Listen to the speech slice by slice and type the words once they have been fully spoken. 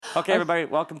Okay, everybody,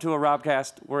 welcome to a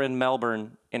Robcast. We're in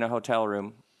Melbourne in a hotel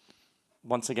room.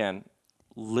 Once again,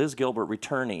 Liz Gilbert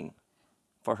returning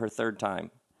for her third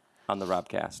time on the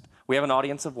Robcast. We have an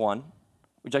audience of one.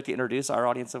 Would you like to introduce our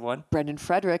audience of one? Brendan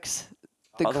Fredericks,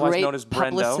 the Otherwise great known as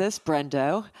Brendo. publicist,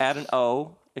 Brendo. Add an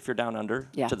O if you're down under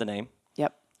Yeah. to the name.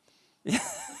 Yep.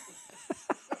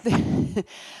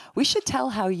 We should tell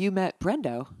how you met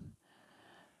Brendo.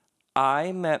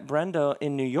 I met Brendo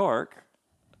in New York.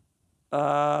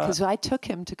 Because I took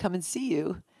him to come and see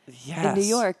you in New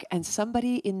York, and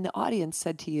somebody in the audience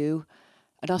said to you,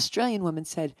 an Australian woman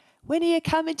said, "When are you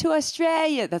coming to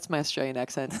Australia?" That's my Australian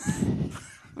accent.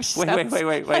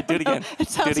 Wait, do it again. It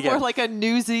sounds more like a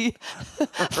newsie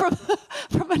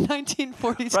from a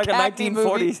 1940s like Cagney a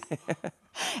 1940s. movie.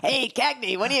 Hey,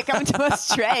 Cagney, when are you coming to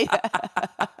Australia?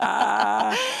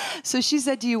 So she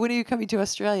said to you, "When are you coming to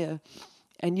Australia?"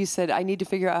 And you said, "I need to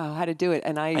figure out how to do it."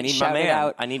 And I need shouted my man.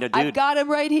 out, I need a dude. "I've got him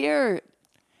right here."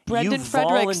 Brendan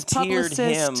Fredericks, volunteered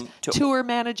publicist, him to- tour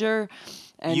manager.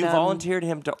 And, You volunteered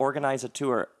him to organize a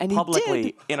tour and he publicly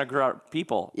did. in a crowd of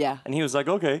people. Yeah. And he was like,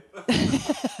 okay.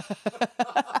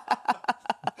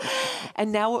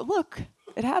 And now, look,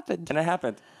 it happened. And it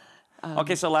happened.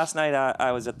 Okay, so last night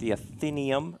I was at the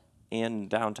Athenaeum in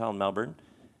downtown Melbourne,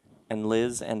 and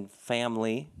Liz and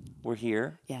family were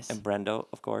here. Yes. And Brendo,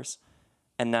 of course.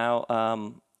 And now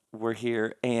we're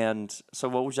here. And so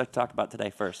what would you like to talk about today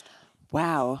first?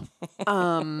 Wow.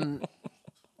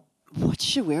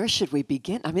 Where should we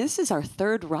begin? I mean, this is our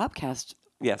third Robcast.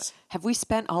 Yes. Have we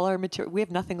spent all our material? We have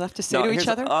nothing left to say to each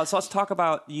other? So let's talk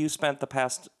about you spent the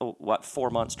past, 4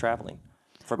 months traveling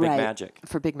for Big Magic.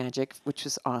 For Big Magic, which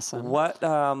was awesome. What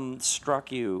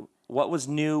struck you? What was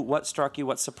new? What struck you?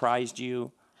 What surprised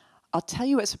you? I'll tell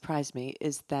you what surprised me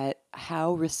is that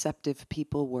how receptive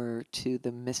people were to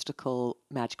the mystical,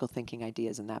 magical thinking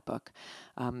ideas in that book.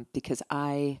 Because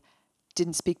I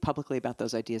didn't speak publicly about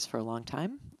those ideas for a long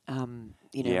time.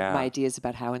 My ideas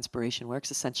about how inspiration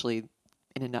works, essentially,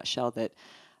 in a nutshell, that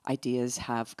ideas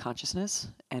have consciousness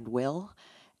and will,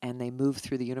 and they move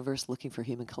through the universe looking for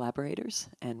human collaborators.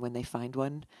 And when they find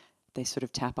one, they sort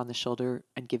of tap on the shoulder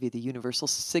and give you the universal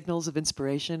signals of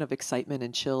inspiration, of excitement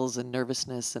and chills and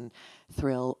nervousness and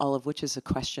thrill, all of which is a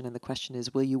question. And the question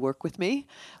is, will you work with me?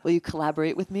 Will you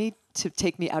collaborate with me to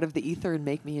take me out of the ether and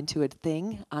make me into a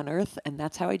thing on Earth? And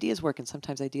that's how ideas work. And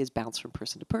sometimes ideas bounce from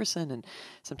person to person, and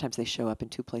sometimes they show up in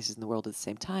two places in the world at the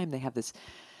same time. They have this,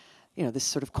 this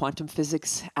sort of quantum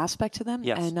physics aspect to them.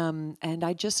 Yes. And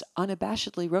I just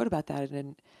unabashedly wrote about that.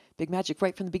 And Big Magic,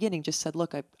 right from the beginning, just said,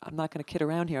 look, I'm not going to kid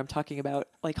around here. I'm talking about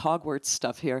like Hogwarts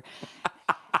stuff here.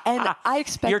 And I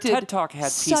expected Your TED Talk had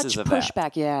pieces such of pushback.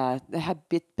 that. Yeah, it had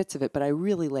bits of it, but I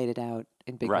really laid it out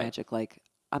in Big Right. Magic. Like,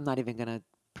 I'm not even going to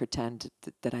pretend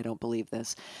that I don't believe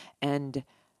this. And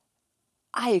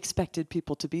I expected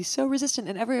people to be so resistant.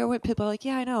 And everywhere I went, people are like,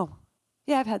 yeah, I know.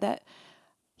 Yeah, I've had that.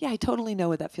 Yeah, I totally know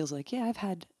what that feels like. Yeah, I've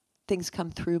had things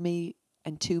come through me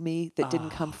and to me that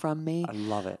didn't come from me. I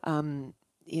love it.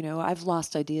 I've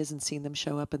lost ideas and seen them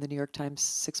show up in the New York Times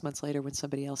 6 months later when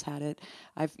somebody else had it.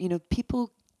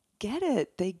 People get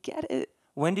it. They get it.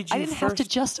 When did you I didn't have to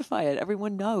justify it.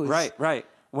 Everyone knows. Right.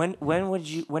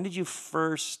 When did you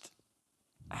first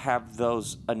have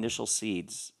those initial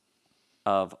seeds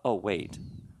of, oh wait,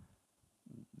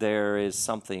 there is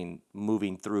something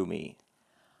moving through me?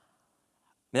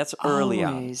 That's early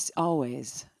on.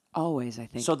 Always, I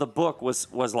think. So the book was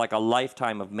like a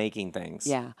lifetime of making things.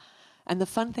 Yeah. And the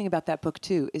fun thing about that book,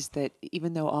 too, is that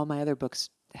even though all my other books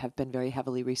have been very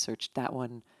heavily researched, that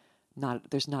one,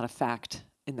 there's not a fact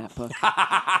in that book.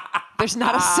 There's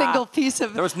not a single piece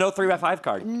of... There was no 3x5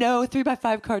 card. No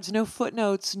 3x5 cards, no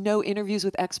footnotes, no interviews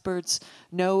with experts,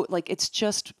 it's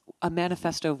just a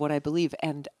manifesto of what I believe.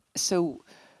 And so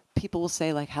people will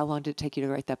say, like, how long did it take you to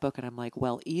write that book? And I'm like,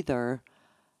 well, either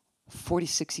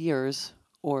 46 years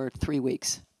or 3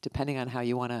 weeks, depending on how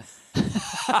you want to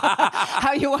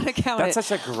count That's it.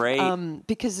 such a great...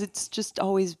 because it's just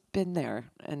always been there,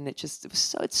 and it's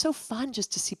so fun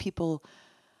just to see people.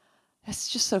 It's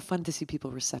just so fun to see people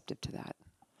receptive to that.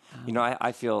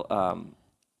 I feel,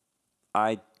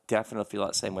 I definitely feel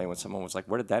that same way when someone was like,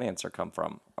 where did that answer come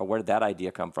from? Or where did that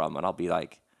idea come from? And I'll be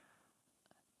like,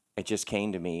 it just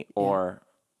came to me. Or,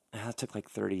 it took like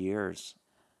 30 years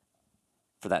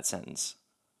for that sentence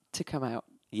to come out.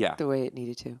 Yeah. The way it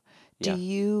needed to. Yeah. Do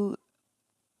you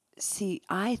see,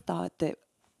 I thought that,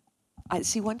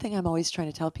 one thing I'm always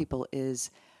trying to tell people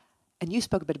is, and you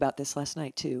spoke a bit about this last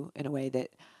night too, in a way that,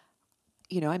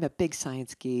 I'm a big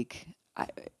science geek.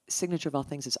 Signature of All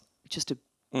Things is just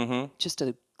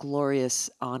a glorious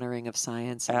honoring of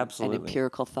science and Absolutely.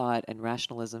 empirical thought and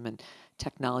rationalism and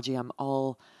technology. I'm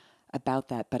all about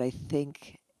that, but I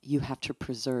think you have to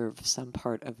preserve some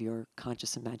part of your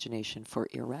conscious imagination for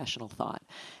irrational thought.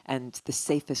 And the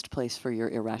safest place for your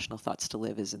irrational thoughts to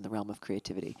live is in the realm of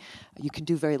creativity. You can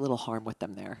do very little harm with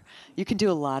them there. You can do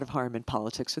a lot of harm in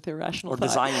politics with irrational Or thought.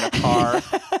 designing a car.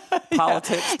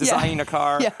 Politics, designing a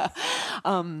car.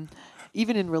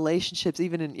 Even in relationships,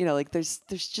 even in, like there's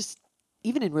just,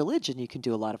 even in religion, you can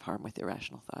do a lot of harm with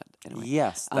irrational thought. In a way.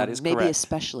 Yes, that is maybe correct.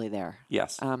 especially there.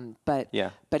 Yes. But Yeah.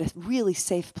 but a really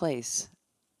safe place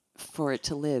for it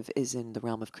to live is in the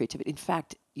realm of creativity. In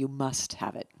fact, you must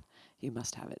have it. You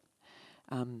must have it.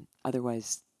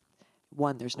 Otherwise,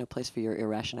 one, there's no place for your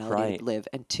irrationality to live,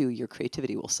 and two, your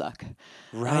creativity will suck.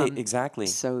 Right, exactly.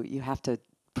 So you have to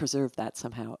preserve that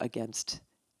somehow against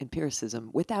empiricism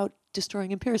without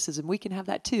destroying empiricism. We can have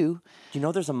that too.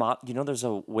 There's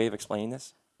a way of explaining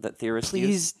this that theorists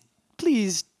use?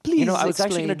 Please I was actually explain.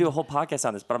 going to do a whole podcast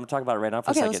on this, but I'm going to talk about it right now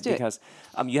for a second let's do it. because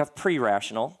you have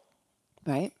pre-rational,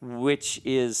 Right. which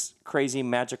is crazy,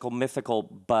 magical, mythical,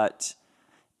 but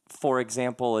for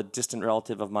example, a distant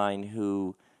relative of mine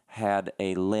who had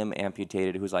a limb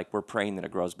amputated who's like, we're praying that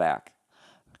it grows back.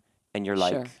 And you're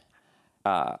like,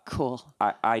 cool.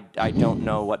 I don't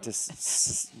know what to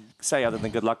say other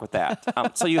than good luck with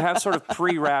that. So you have sort of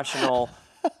pre-rational,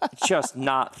 just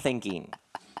not thinking,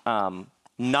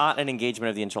 not an engagement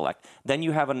of the intellect. Then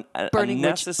you have a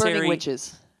necessary... burning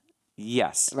witches.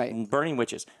 Yes. Right. Burning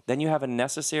witches. Then you have a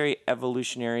necessary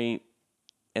evolutionary,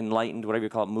 enlightened, whatever you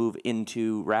call it, move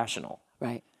into rational.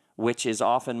 Right. Which is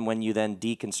often when you then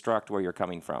deconstruct where you're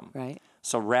coming from. Right.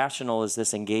 So rational is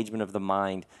this engagement of the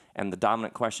mind, and the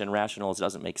dominant question in rational is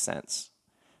doesn't make sense.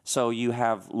 So you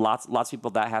have lots of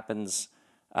people that happens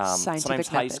sometimes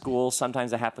high school,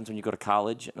 sometimes it happens when you go to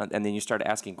college, and then you start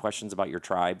asking questions about your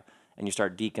tribe, and you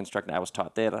start deconstructing, I was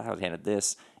taught that, I was handed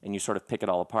this, and you sort of pick it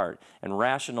all apart. And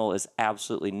rational is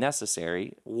absolutely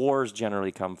necessary. Wars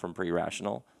generally come from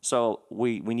pre-rational, so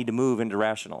we need to move into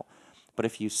rational. But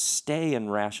if you stay in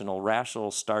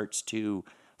rational starts to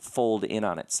fold in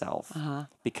on itself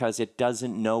because it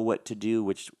doesn't know what to do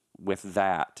with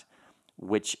that,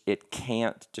 which it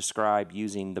can't describe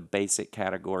using the basic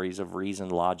categories of reason,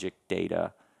 logic,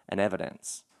 data, and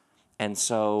evidence. And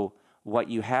so what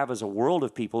you have is a world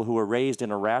of people who are raised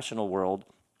in a rational world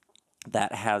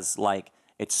that has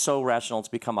it's so rational, it's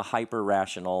become a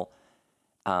hyper-rational,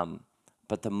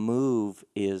 but the move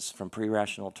is from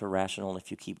pre-rational to rational, and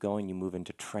if you keep going, you move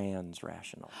into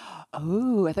trans-rational.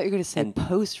 Oh, I thought you were going to say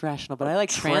post-rational, but I like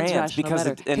trans-rational because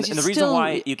better. and the reason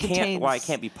why it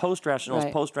can't be post-rational is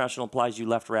Right. post-rational implies you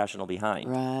left rational behind.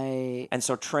 Right. And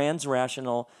so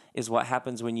trans-rational is what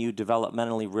happens when you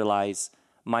developmentally realize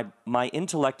my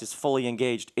intellect is fully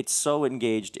engaged. It's so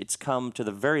engaged, it's come to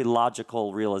the very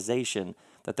logical realization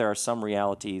that there are some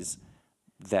realities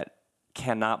that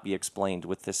cannot be explained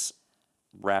with this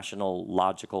rational,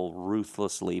 logical,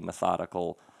 ruthlessly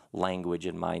methodical language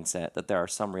and mindset, that there are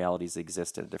some realities that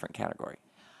exist in a different category.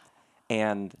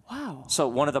 And so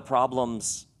one of the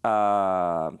problems,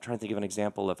 I'm trying to think of an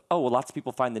example of, lots of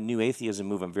people find the new atheism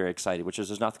movement very exciting, which is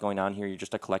there's nothing going on here, you're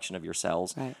just a collection of your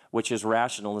cells, which is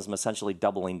rationalism essentially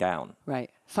doubling down. Right.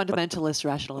 Fundamentalist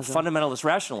rationalism. Fundamentalist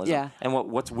rationalism. Yeah. And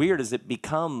what's weird is it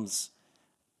becomes,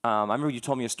 I remember you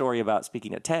told me a story about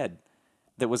speaking at TED,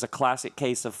 that was a classic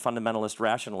case of fundamentalist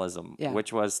rationalism,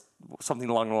 which was something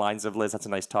along the lines of, Liz, that's a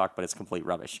nice talk, but it's complete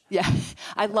rubbish. Yeah,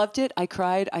 I loved it. I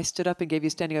cried. I stood up and gave you a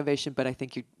standing ovation, but I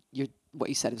think what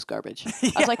you said was garbage.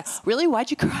 I was like, really? Why'd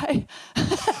you cry?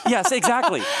 Yes,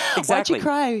 exactly. Why'd you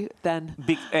cry then?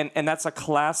 And that's a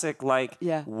classic,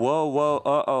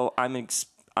 whoa,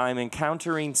 I'm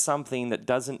encountering something that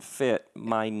doesn't fit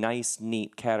my nice,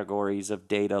 neat categories of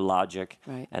data, logic,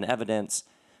 and evidence.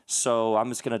 So I'm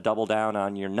just going to double down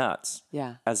on your nuts.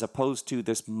 Yeah. As opposed to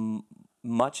this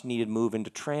much needed move into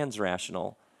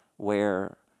trans-rational,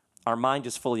 where our mind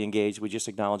is fully engaged. We just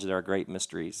acknowledge there are great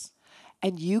mysteries.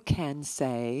 And you can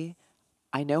say,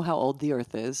 I know how old the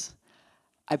Earth is.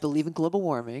 I believe in global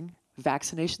warming.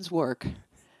 Vaccinations work.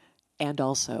 And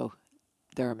also,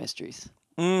 there are mysteries.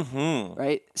 Mm-hmm.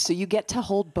 Right? So you get to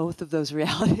hold both of those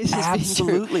realities as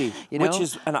Absolutely. being true. You know, which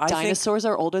is, and I dinosaurs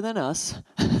are older than us.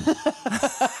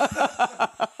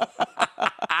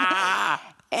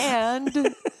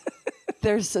 And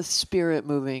there's a spirit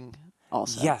moving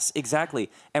also. Yes,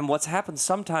 exactly. And what's happened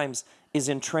sometimes is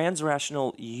in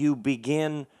trans-rational, you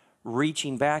begin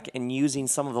reaching back and using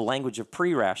some of the language of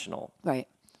pre-rational. Right.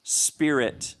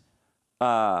 Spirit,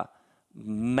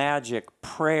 magic,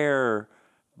 prayer,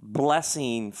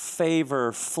 blessing,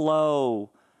 favor,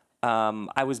 flow.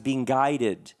 I was being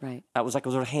guided. Right. It was like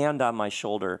there was a hand on my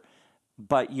shoulder.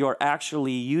 but you're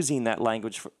actually using that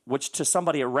language, which to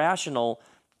somebody irrational,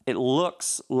 it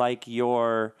looks like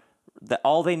that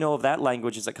all they know of that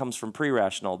language is it comes from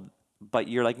pre-rational. But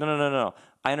you're like, no.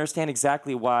 I understand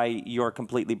exactly why you're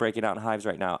completely breaking out in hives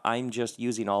right now. I'm just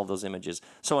using all of those images.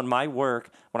 So in my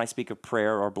work, when I speak of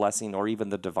prayer or blessing or even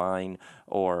the divine,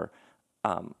 or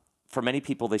for many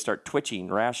people, they start twitching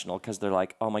rational because they're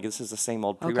like, oh my God, this is the same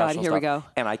old Oh God, pre-rational here we stuff. go.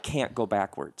 And I can't go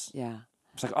backwards. Yeah.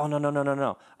 It's like, oh,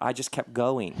 no. I just kept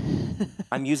going.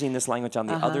 I'm using this language on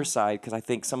the other side because I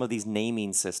think some of these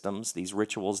naming systems, these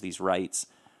rituals, these rites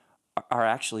are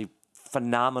actually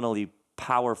phenomenally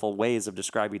powerful ways of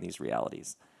describing these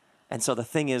realities. And so the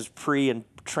thing is, pre and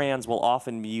trans will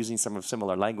often be using some of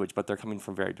similar language, but they're coming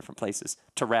from very different places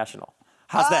to rational.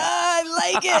 How's that?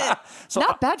 I like it. So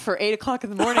Not bad for 8 o'clock in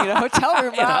the morning in a hotel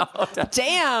room, Rob.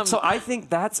 Damn. So I think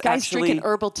that's Guy's actually drinking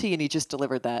herbal tea and he just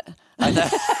delivered that.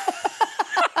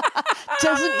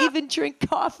 Doesn't even drink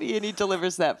coffee and he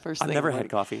delivers that first I've thing. never in the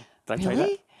had morning. coffee. Did I tell you that?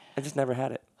 Really? I just never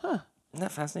had it. Huh. Isn't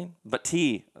that fascinating? But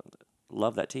tea,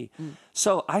 love that tea.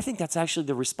 So I think that's actually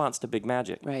the response to big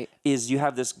magic. Right. Is you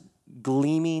have this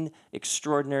gleaming,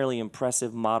 extraordinarily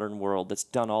impressive modern world that's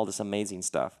done all this amazing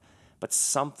stuff, but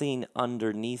something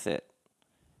underneath it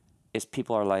is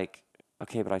people are like,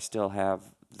 okay, but I still have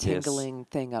this Tingling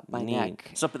thing up my need.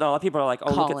 neck. So but a lot of people are like,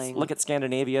 oh, Calling. look at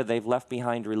Scandinavia. They've left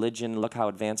behind religion. Look how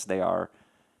advanced they are.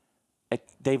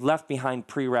 They've left behind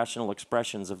pre-rational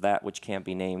expressions of that which can't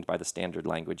be named by the standard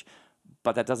language.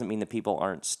 But that doesn't mean that people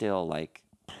aren't still like,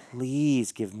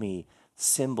 please give me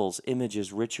symbols,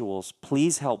 images, rituals.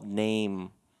 Please help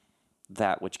name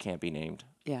that which can't be named.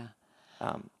 Yeah.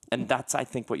 And that's, I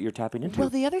think, what you're tapping into. Well,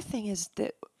 the other thing is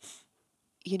that,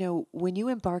 when you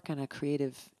embark on a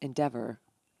creative endeavor,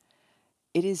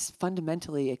 it is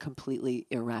fundamentally a completely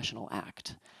irrational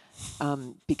act.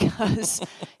 Because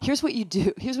here's what you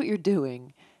do. Here's what you're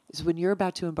doing is when you're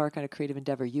about to embark on a creative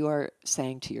endeavor, you are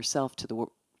saying to yourself,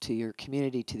 to your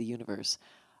community, to the universe,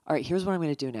 all right, here's what I'm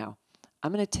going to do now.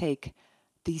 I'm going to take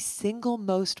the single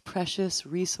most precious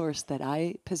resource that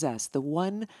I possess, the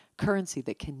one currency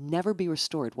that can never be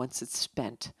restored once it's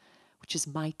spent, which is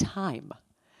my time.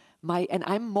 And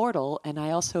I'm mortal, and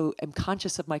I also am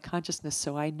conscious of my consciousness,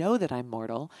 so I know that I'm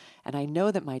mortal, and I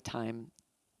know that my time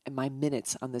and my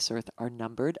minutes on this earth are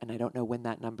numbered, and I don't know when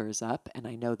that number is up, and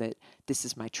I know that this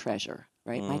is my treasure,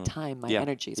 right? My time, my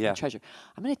energy is my treasure.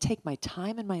 I'm going to take my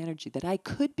time and my energy that I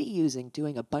could be using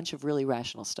doing a bunch of really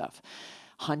rational stuff,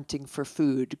 hunting for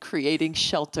food, creating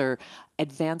shelter,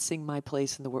 advancing my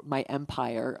place in the world, my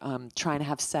empire, trying to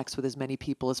have sex with as many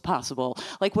people as possible,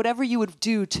 like whatever you would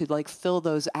do to like fill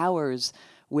those hours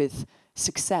with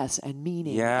success and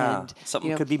meaning. Yeah, and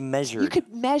something could be measured. You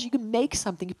could measure. You could make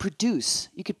something. You could produce.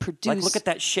 Like, look at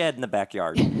that shed in the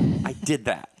backyard. I did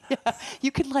that. Yeah.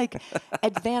 You could like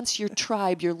advance your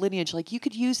tribe, your lineage. Like you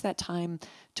could use that time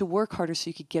to work harder so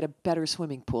you could get a better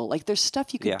swimming pool. Like there's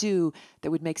stuff you could do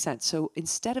that would make sense. So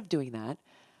instead of doing that,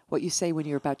 what you say when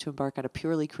you're about to embark on a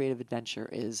purely creative adventure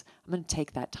is, I'm going to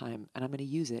take that time and I'm going to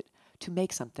use it to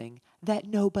make something that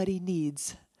nobody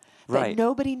needs. That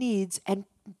nobody needs and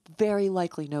very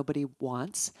likely nobody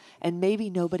wants and maybe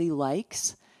nobody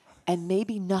likes and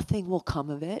maybe nothing will come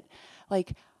of it.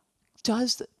 Like,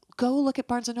 go look at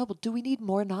Barnes & Noble. Do we need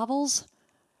more novels?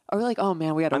 Are we like, oh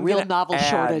man, we had a real novel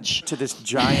shortage to this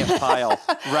giant pile?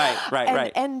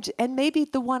 Right. And maybe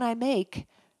the one I make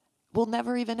will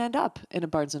never even end up in a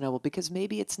Barnes & Noble because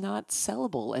maybe it's not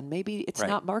sellable and maybe it's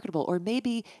not marketable, or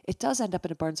maybe it does end up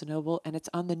in a Barnes & Noble and it's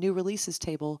on the new releases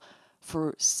table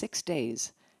for 6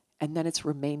 days and then it's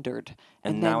remaindered.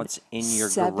 And now it's in your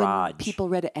garage. 7 people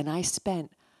read it and I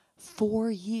spent 4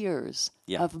 years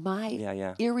of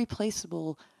my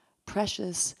irreplaceable,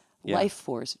 precious life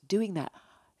force doing that.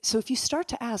 So if you start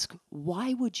to ask,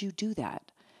 why would you do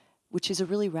that? Which is a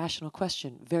really rational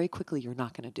question. Very quickly, you're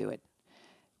not going to do it.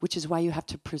 Which is why you have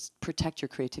to protect your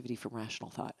creativity from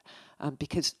rational thought.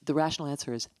 Because the rational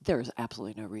answer is, there is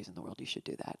absolutely no reason in the world you should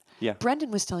do that. Yeah. Brendan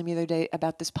was telling me the other day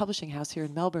about this publishing house here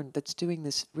in Melbourne that's doing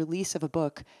this release of a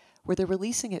book where they're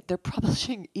releasing it, they're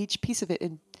publishing each piece of it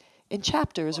in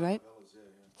chapters, right?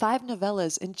 5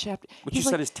 novellas in chapter. Which you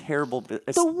said is terrible.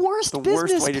 It's the worst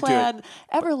business plan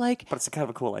ever. But it's a kind of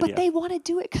a cool idea. But they want to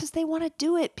do it because they want to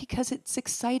do it because it's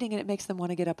exciting and it makes them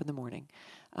want to get up in the morning.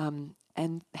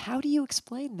 And how do you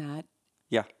explain that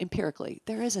empirically?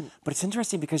 There isn't. But it's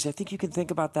interesting because I think you can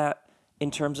think about that in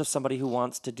terms of somebody who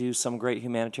wants to do some great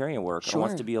humanitarian work or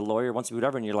wants to be a lawyer, wants to be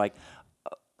whatever, and you're like,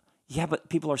 but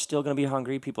people are still going to be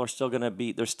hungry. People are still going to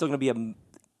be, there's still going to be a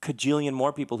cajillion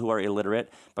more people who are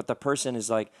illiterate, but the person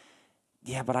is like,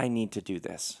 but I need to do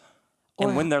this.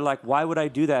 And when they're like, why would I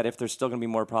do that if there's still going to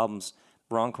be more problems?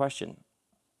 Wrong question.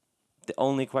 The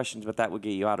only questions but that would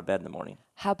get you out of bed in the morning.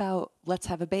 How about let's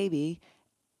have a baby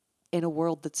in a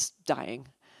world that's dying?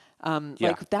 Yeah.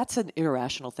 Like, that's an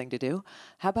irrational thing to do.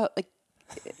 How about, like,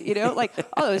 like,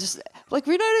 oh, it's just, like,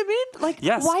 you know what I mean? Like,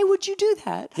 Yes. why would you do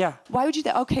that? Yeah. Why would you do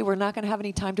that? Okay, we're not going to have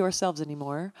any time to ourselves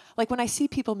anymore. Like, when I see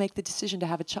people make the decision to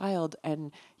have a child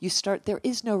and there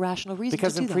is no rational reason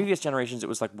Because to do in previous generations, it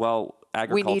was like, well,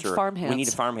 agriculture. farmhands. We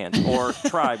need farmhands. Or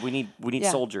tribe. We need Yeah.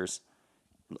 soldiers.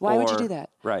 Why would you do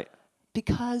that? Right.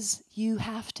 Because you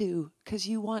have to, because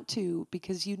you want to,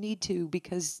 because you need to,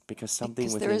 because something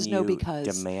there within is no you because.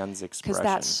 demands expression. Because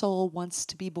that soul wants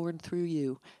to be born through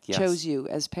you, Yes. chose you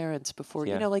as parents before.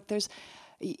 Yeah. Like,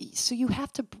 so you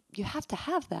have to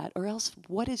have that, or else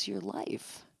what is your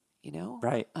life?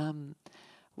 Right.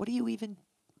 What are you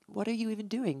even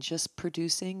doing? Just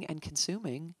producing and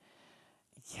consuming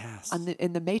Yes.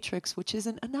 in the matrix, which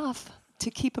isn't enough to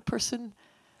keep a person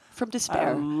from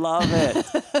despair. I love it.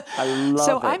 I love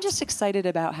so it. I'm just excited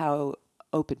about how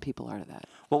open people are to that.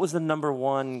 What was the number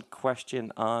one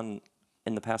question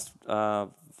in the past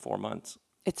 4 months?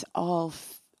 It's all,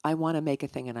 I want to make a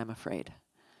thing and I'm afraid.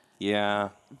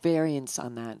 Yeah. Variants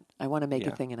on that. I want to make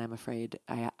Yeah. a thing and I'm afraid.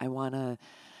 I want to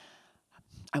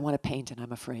paint and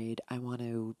I'm afraid. I want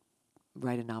to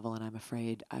write a novel and I'm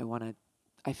afraid. I want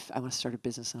to start a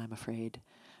business and I'm afraid.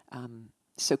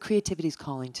 So creativity is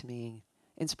calling to me.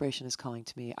 Inspiration is calling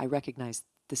to me. I recognize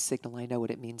the signal. I know what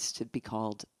it means to be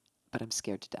called, but I'm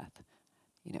scared to death.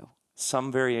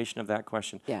 Some variation of that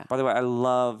question. Yeah. By the way, I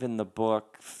love in the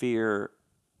book Fear.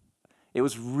 It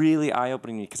was really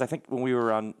eye-opening to me because I think when we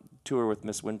were on tour with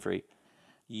Miss Winfrey,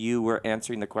 you were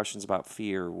answering the questions about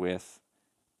fear with.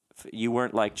 You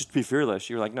weren't like, just be fearless.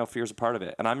 You were like, no, fear's a part of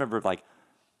it. And I remember like,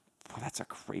 well, that's a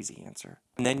crazy answer.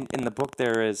 And then in the book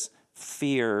there is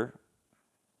fear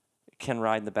can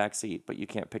ride in the back seat, but you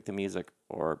can't pick the music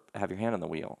or have your hand on the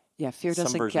wheel. Yeah, fear Some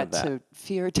doesn't version of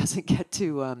get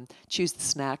to choose the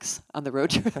snacks on the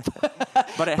road trip,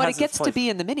 But it gets to be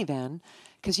in the minivan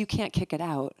because you can't kick it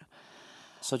out.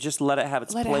 So just let it have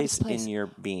its place in your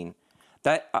being.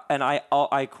 That and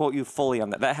I quote you fully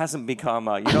on that. That hasn't become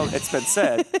it's been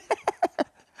said.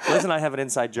 Liz and I have an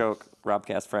inside joke,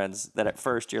 Robcast friends, that at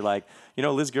first you're like,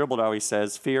 Liz Gilbert always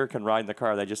says fear can ride in the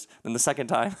car. Then the second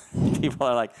time people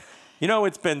are like,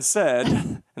 it's been said.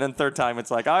 And then third time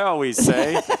it's like, I always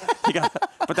say.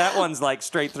 But that one's like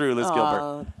straight through Liz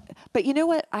Gilbert. But you know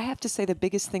what? I have to say the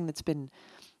biggest thing that's been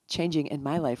changing in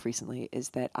my life recently is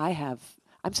that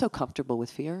I'm so comfortable with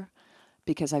fear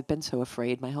because I've been so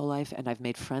afraid my whole life and I've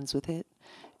made friends with it.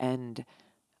 And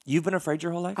You've been afraid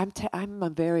your whole life?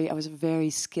 I was a very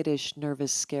skittish,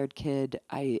 nervous, scared kid.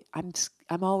 I'm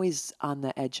always on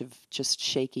the edge of just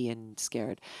shaky and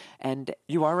scared. And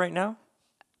You are right now?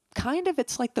 kind of,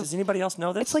 it's like Does anybody else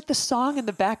know this? it's like the song in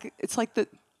the back. It's like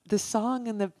the song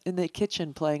in the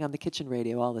kitchen playing on the kitchen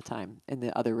radio all the time in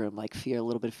the other room, like fear, a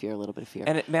little bit of fear, a little bit of fear.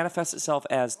 And it manifests itself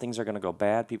as things are going to go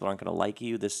bad. People aren't going to like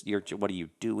you. What are you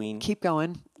doing? Keep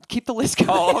going. Keep the list going.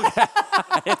 Oh,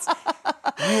 okay.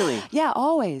 Really? Yeah,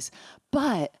 always.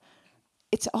 But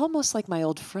it's almost like my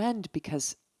old friend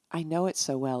because I know it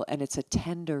so well, and it's a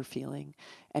tender feeling,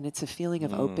 and it's a feeling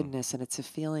of openness, and it's a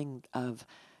feeling of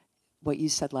what you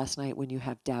said last night. When you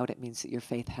have doubt, it means that your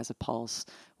faith has a pulse.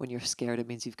 When you're scared, it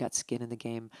means you've got skin in the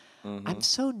game. I'm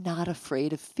so not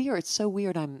afraid of fear. It's so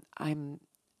weird.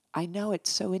 I know it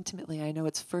so intimately. I know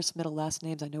its first, middle, last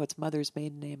names. I know its mother's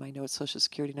maiden name. I know its social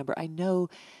security number. I know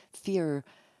fear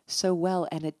so well,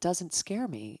 and it doesn't scare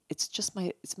me. It's just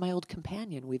it's my old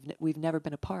companion. We've never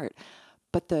been apart.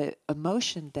 But the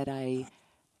emotion that I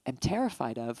am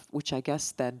terrified of, which I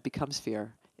guess then becomes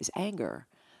fear, is anger.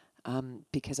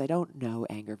 Because I don't know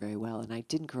anger very well, and I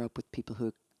didn't grow up with people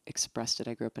who expressed it.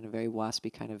 I grew up in a very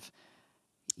waspy kind of,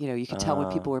 you could tell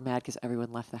when people were mad because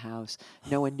everyone left the house.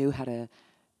 No one knew how to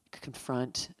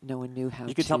confront. No one knew how to...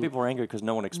 You could tell people were angry because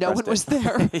no one expressed No one it. was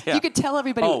there. Yeah. You could tell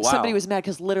everybody, Oh, wow. somebody was mad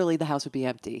because literally the house would be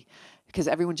empty because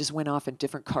everyone just went off in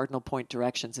different cardinal point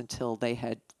directions until they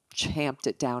had champed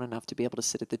it down enough to be able to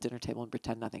sit at the dinner table and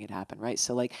pretend nothing had happened, right?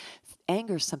 So, like,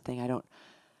 anger is something I don't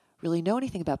really know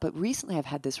anything about, but recently I've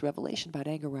had this revelation about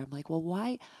anger where I'm like, well,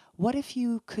 what if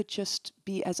you could just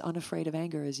be as unafraid of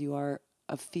anger as you are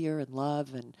of fear and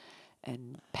love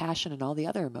and passion and all the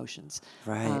other emotions?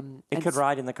 Right. It could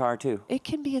ride in the car too. It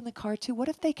can be in the car too. What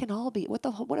if they can all be? What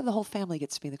if the whole family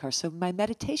gets to be in the car? So my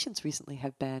meditations recently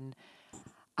have been,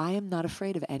 I am not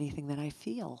afraid of anything that I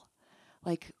feel.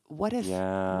 Like, what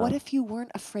if you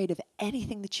weren't afraid of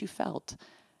anything that you felt?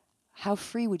 How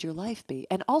free would your life be?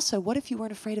 And also, what if you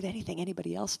weren't afraid of anything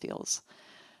anybody else feels?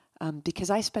 Because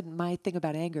my thing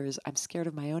about anger is I'm scared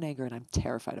of my own anger and I'm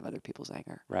terrified of other people's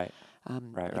anger. Right.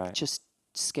 Right. It just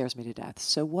scares me to death.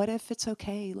 So what if it's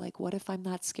okay? Like, what if I'm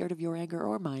not scared of your anger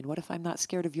or mine? What if I'm not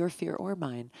scared of your fear or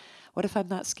mine? What if I'm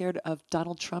not scared of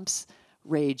Donald Trump's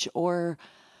rage or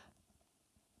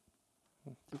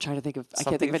I'm trying to think of, I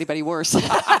can't think of anybody worse.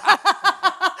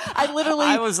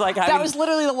 I was like, that was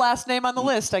literally the last name on the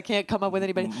list. I can't come up with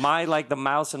anybody. The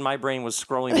mouse in my brain was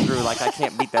scrolling through like, I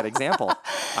can't beat that example.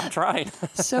 I'm trying.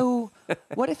 So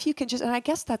what if you can just, and I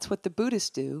guess that's what the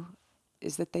Buddhists do,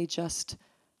 is that they just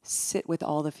sit with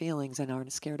all the feelings and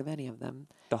aren't scared of any of them.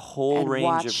 The whole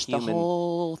range of human, the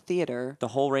whole theater. The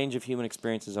whole range of human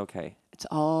experience is okay. It's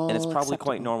all and it's probably acceptable.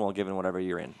 quite normal given whatever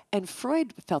you're in. And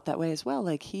Freud felt that way as well.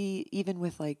 Like even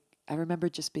with I remember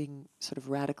just being sort of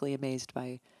radically amazed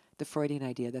by the Freudian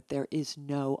idea that there is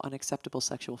no unacceptable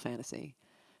sexual fantasy.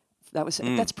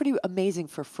 That's pretty amazing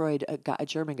for Freud, a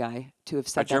German guy, to have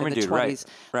said that in the 20s.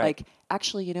 Right. Like,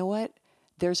 actually, you know what?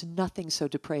 There's nothing so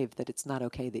depraved that it's not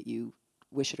okay that you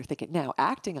wish it or think it. Now,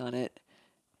 acting on it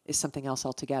is something else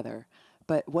altogether.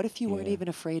 But what if you weren't even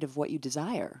afraid of what you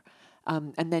desire?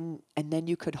 And then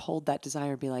you could hold that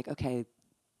desire and be like, okay,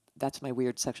 that's my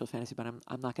weird sexual fantasy, but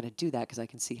I'm not going to do that because I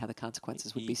can see how the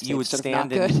consequences would be you would sort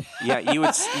stand of not good.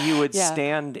 you would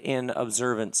stand in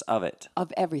observance of it.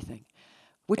 Of everything.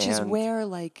 Which is where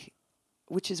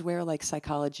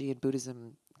psychology and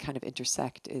Buddhism kind of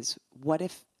intersect, is what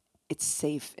if it's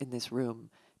safe in this room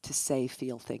to say,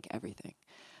 feel, think everything?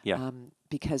 Yeah.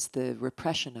 Because the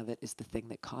repression of it is the thing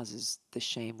that causes the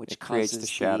shame, which creates causes the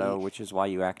shadow, which is why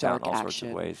you act out in all sorts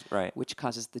of ways. Right. Which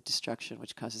causes the destruction,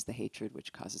 which causes the hatred,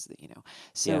 which causes the,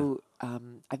 So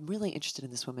I'm really interested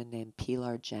in this woman named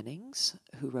Pilar Jennings,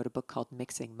 who wrote a book called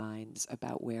Mixing Minds,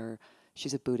 about where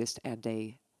she's a Buddhist and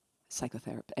a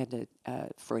psychotherapist and a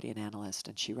Freudian analyst,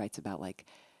 and she writes about like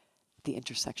the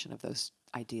intersection of those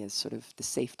ideas, sort of the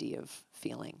safety of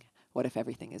feeling. What if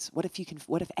everything is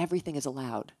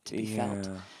allowed to be felt?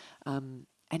 And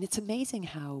it's amazing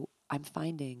how I'm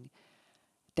finding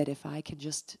that if I can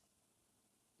just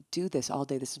do this all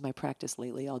day, this is my practice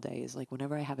lately all day, is like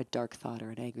whenever I have a dark thought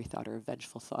or an angry thought or a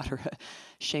vengeful thought or a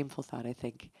shameful thought, I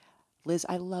think, Liz,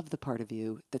 I love the part of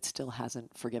you that still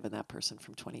hasn't forgiven that person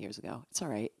from 20 years ago. It's all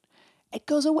right. It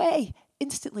goes away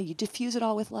instantly. You diffuse it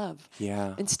all with love.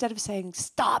 Yeah. Instead of saying,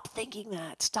 stop thinking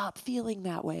that, stop feeling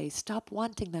that way, stop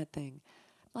wanting that thing.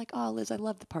 I'm like, oh, Liz, I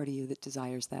love the part of you that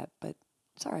desires that, but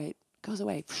it's all right. It goes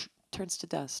away, turns to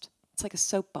dust. It's like a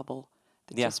soap bubble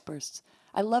that just bursts.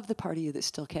 I love the part of you that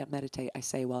still can't meditate, I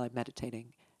say while I'm meditating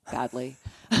badly.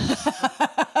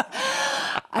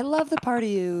 I love the part of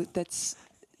you that's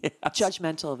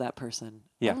judgmental of that person.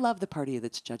 Yeah. I love the part of you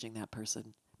that's judging that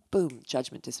person. Boom,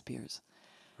 judgment disappears.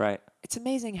 Right. It's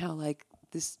amazing how like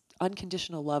this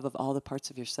unconditional love of all the parts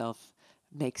of yourself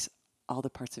makes all the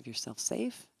parts of yourself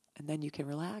safe, and then you can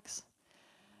relax.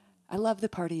 I love the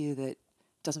part of you that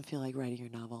doesn't feel like writing your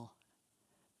novel.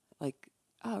 Like,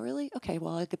 oh, really? Okay,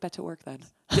 well, I'll get back to work then.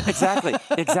 Exactly.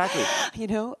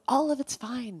 All of it's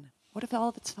fine. What if all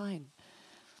of it's fine?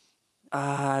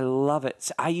 I love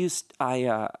it.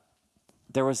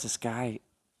 There was this guy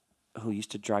who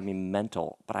used to drive me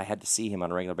mental, but I had to see him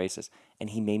on a regular basis, and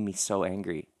he made me so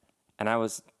angry. And I'm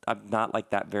not like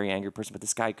that very angry person, but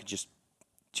this guy could just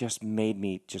made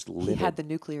me just livid. He had the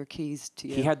nuclear keys to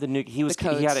you. He had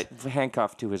he had it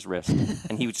handcuffed to his wrist,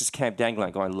 and he was just kind of dangling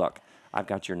it, going, "Look, I've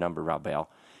got your number, Rabel."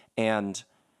 And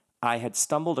I had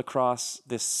stumbled across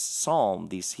this psalm,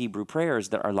 these Hebrew prayers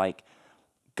that are like,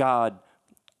 God,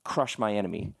 crush my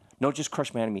enemy. No, just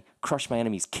crush my enemy. Crush my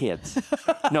enemy's kids.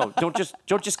 No, don't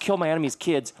just kill my enemy's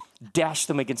kids. Dash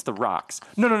them against the rocks.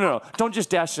 No. Don't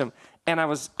just dash them.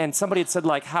 And somebody had said,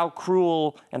 like, how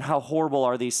cruel and how horrible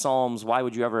are these psalms? Why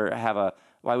would you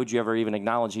ever even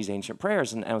acknowledge these ancient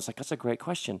prayers? And I was like, that's a great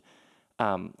question.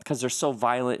 Because they're so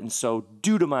violent and so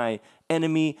due to my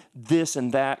enemy, this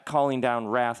and that, calling down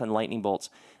wrath and lightning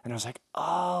bolts. And I was like,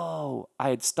 oh, I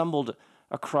had stumbled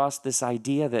across this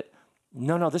idea that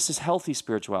no, this is healthy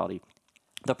spirituality.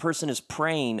 The person is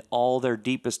praying all their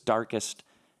deepest, darkest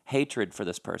hatred for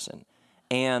this person.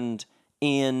 And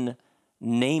in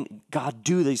name, God,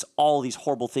 do all these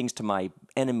horrible things to my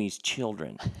enemy's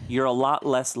children. You're a lot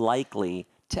less likely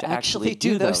to actually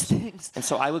do those things. And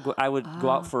so I would go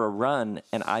out for a run,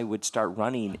 and I would start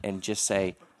running and just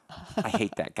say, I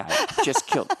hate that guy. Just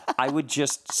kill. I would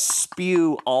just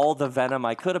spew all the venom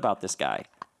I could about this guy.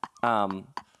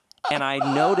 And I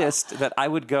noticed that I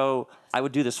would do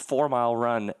this 4-mile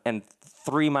run, and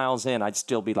 3 miles in, I'd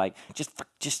still be like, just,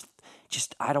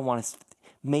 I don't want to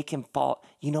make him fall.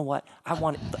 You know what? I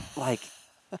want, like,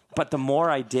 but the more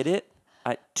I did it,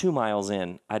 2 miles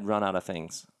in, I'd run out of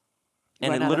things.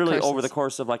 And Run it out of literally over the curses.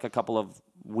 course of like a couple of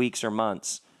weeks or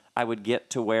months, I would get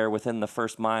to where within the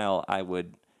first mile,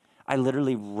 I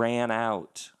literally ran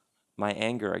out my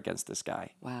anger against this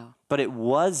guy. Wow. But it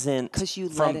wasn't 'Cause you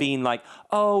from let it- being like,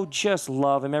 oh, just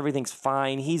love him. Everything's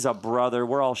fine. He's a brother.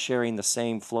 We're all sharing the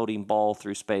same floating ball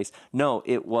through space. No,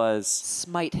 it was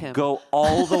Smite him. go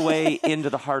all the way into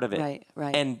the heart of it.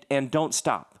 Right. And don't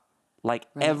stop. Like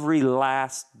every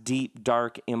last deep,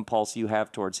 dark impulse you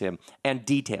have towards him and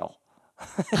detail.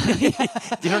 Do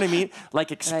you know what I mean?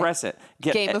 Like express it.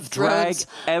 Game of drag Thrones.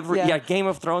 every Yeah. Game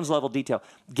of Thrones level detail.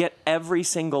 Get every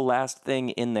single last thing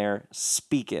in there.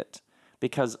 Speak it,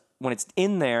 because when it's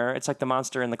in there, it's like the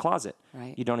monster in the closet.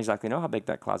 Right. You don't exactly know how big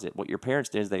that closet. What your parents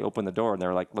did is they opened the door and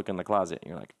they're like, look in the closet. And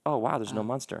you're like, oh wow, there's no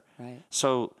monster. Right.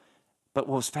 So, but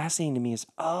what was fascinating to me is,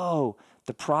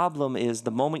 the problem is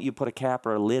the moment you put a cap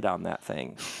or a lid on that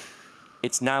thing.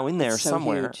 It's now in there so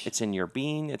somewhere. huge. It's in your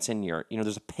being. It's in your,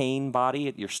 there's a pain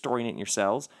body. You're storing it in your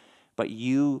cells. But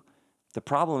the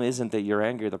problem isn't that you're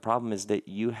angry. The problem is that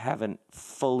you haven't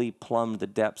fully plumbed the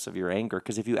depths of your anger.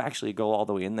 Because if you actually go all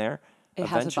the way in there, It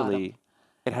has a eventually bottom.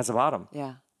 it has a bottom.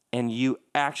 Yeah. And you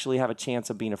actually have a chance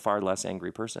of being a far less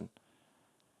angry person.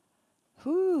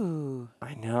 Whew.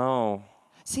 I know.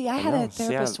 See, I had a know. See,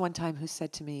 therapist one time who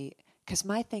said to me, because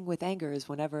my thing with anger is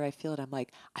whenever I feel it, I'm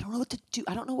like, I don't know what to do.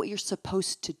 I don't know what you're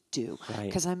supposed to do. Right.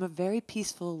 Because I'm a very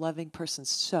peaceful, loving person.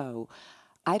 So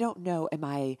I don't know, am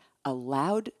I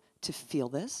allowed to feel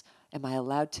this? Am I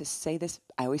allowed to say this?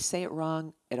 I always say it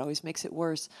wrong. It always makes it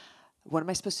worse. What am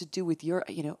I supposed to do with your,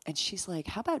 And she's like,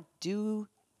 how about do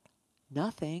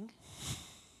nothing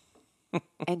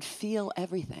and feel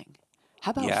everything?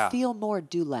 How about feel more,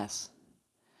 do less?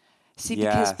 See,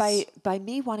 because by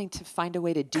me wanting to find a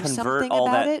way to do Convert something all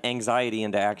about that it, anxiety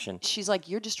into action. she's like,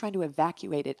 you're just trying to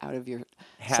evacuate it out of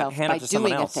yourself hand by it to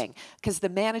someone doing a else. thing. Because the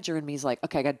manager in me is like,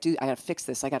 okay, I got to fix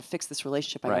this. I got to fix this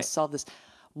relationship. I got to Right. solve this.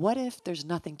 What if there's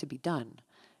nothing to be done?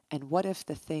 And what if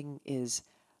the thing is,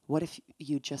 what if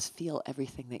you just feel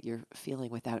everything that you're feeling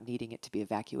without needing it to be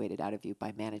evacuated out of you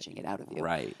by managing it out of you?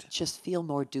 Right. Just feel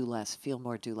more, do less. Feel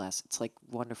more, do less. It's like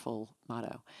wonderful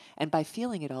motto. And by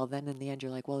feeling it all, then in the end,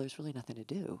 you're like, well, there's really nothing to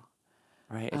do.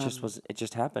 Right. It just was. It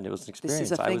just happened. It was an This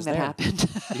experience. is a I thing was that there. happened.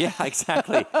 Yeah.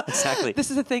 Exactly. Exactly.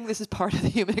 This is a thing. This is part of the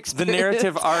human The experience.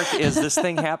 narrative arc is this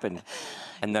thing happened,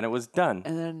 and then it was done.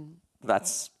 And then,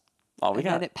 That's all we and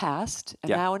got. then it passed, and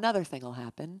Yeah. now another thing will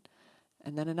happen,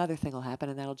 and then another thing will happen,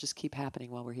 and that'll just keep happening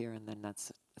while we're here, and then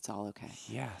it's all okay.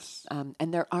 Yes.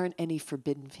 And there aren't any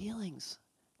forbidden feelings.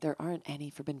 There aren't any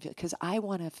forbidden feelings because I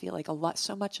want to feel like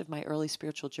so much of my early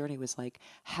spiritual journey was like,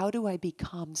 how do I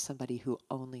become somebody who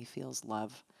only feels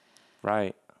love?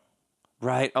 Right.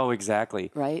 Right. Oh, exactly.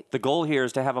 Right? The goal here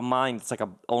is to have a mind that's like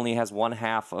only has one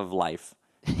half of life.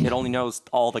 It only knows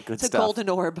all the good It's a stuff. golden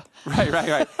orb.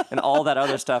 Right. And all that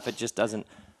other stuff, it just doesn't.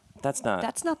 That's not.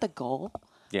 That's not the goal.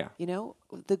 Yeah.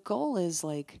 The goal is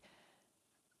like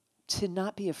to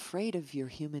not be afraid of your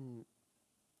human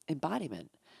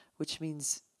embodiment, which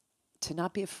means to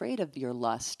not be afraid of your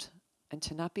lust and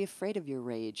to not be afraid of your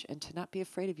rage and to not be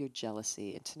afraid of your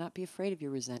jealousy and to not be afraid of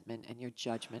your resentment and your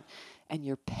judgment and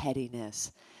your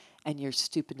pettiness and your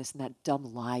stupidness and that dumb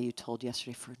lie you told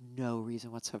yesterday for no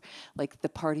reason whatsoever. Like the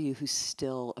part of you who's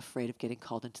still afraid of getting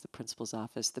called into the principal's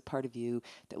office, the part of you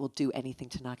that will do anything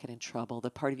to not get in trouble, the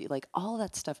part of you, like all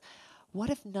that stuff. What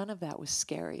if none of that was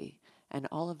scary and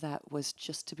all of that was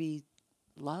just to be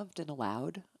loved and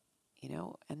allowed,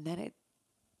 and then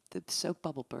the soap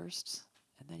bubble bursts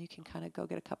and then you can kind of go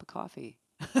get a cup of coffee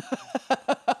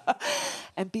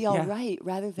and be all right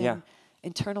rather than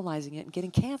internalizing it and getting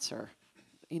cancer.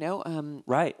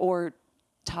 Right. Or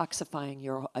toxifying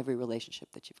your every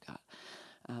relationship that you've got.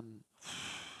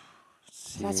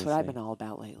 That's what I've been all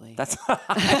about lately. That's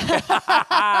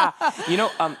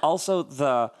also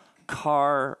the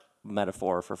car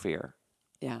metaphor for fear.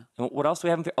 Yeah. And what else do we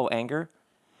have? Oh, anger.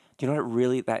 Do you know what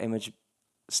really that image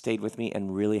stayed with me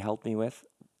and really helped me with?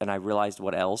 And I realized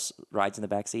what else rides in the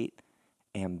backseat?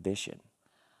 Ambition.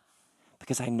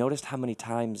 Because I noticed how many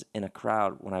times in a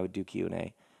crowd when I would do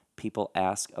Q&A, people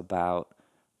ask about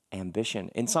ambition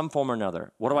in some form or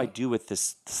another. What do I do with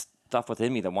this stuff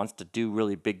within me that wants to do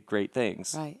really big, great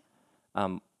things? Right.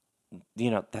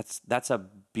 That's a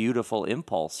beautiful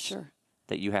impulse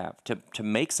that you have to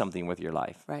make something with your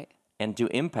life. Right. And to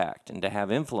impact and to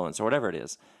have influence or whatever it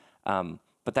is.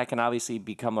 But that can obviously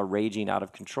become a raging out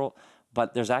of control.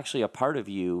 But there's actually a part of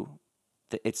you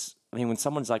that when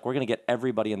someone's like, we're going to get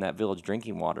everybody in that village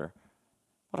drinking water,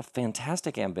 what a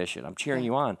fantastic ambition. I'm cheering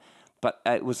you on. But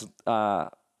it was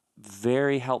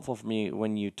very helpful for me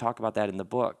when you talk about that in the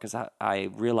book, because I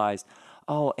realized,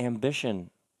 oh, ambition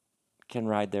can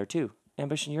ride there too.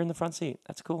 Ambition, you're in the front seat.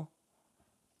 That's cool.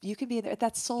 You can be there.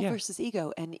 That's soul Yeah. versus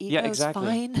ego, and Yeah, ego's exactly.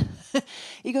 fine.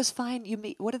 Ego's fine. You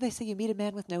meet. What do they say? You meet a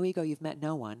man with no ego, you've met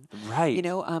no one. You Right.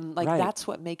 know, like Right. that's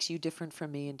what makes you different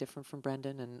from me and different from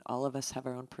Brendan, and all of us have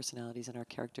our own personalities and our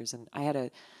characters. And I had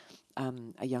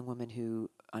a young woman who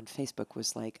on Facebook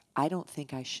was like, I don't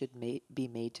think I should be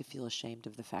made to feel ashamed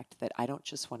of the fact that I don't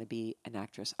just want to be an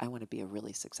actress, I want to be a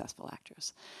really successful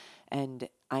actress. And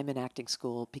I'm in acting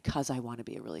school because I want to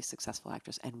be a really successful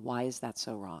actress. And why is that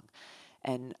so wrong?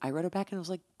 And I wrote her back and I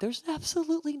was like, there's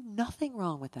absolutely nothing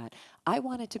wrong with that. I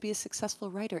wanted to be a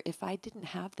successful writer. If I didn't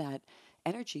have that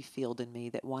energy field in me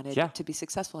that wanted Yeah. to be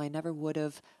successful, I never would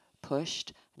have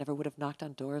pushed, I never would have knocked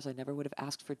on doors, I never would have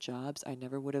asked for jobs, I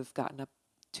never would have gotten up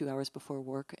 2 hours before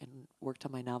work and worked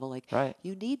on my novel. Like, Right.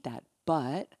 you need that.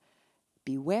 But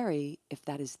be wary if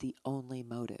that is the only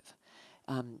motive.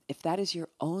 If that is your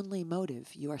only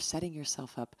motive, you are setting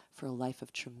yourself up for a life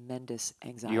of tremendous Your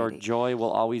anxiety. joy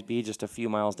will always be just a few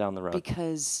miles down the road.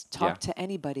 Because Yeah. talk to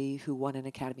anybody who won an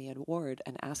Academy Award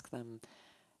and ask them.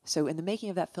 So, in the making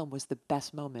of that film, was the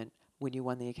best moment when you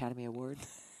won the Academy Award?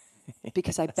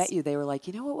 Because I bet you they were like,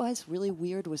 you know what was really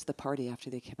weird was the party after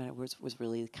they came out was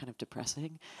really kind of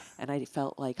depressing, and I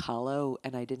felt like hollow,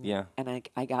 and I didn't, Yeah. and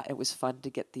I got it was fun to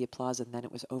get the applause, and then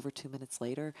it was over 2 minutes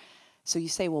later. So you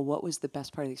say, well, what was the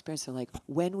best part of the experience? They're like,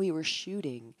 when we were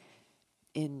shooting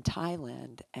in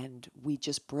Thailand and we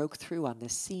just broke through on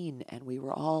this scene and we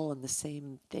were all in the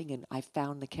same thing and I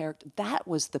found the character. That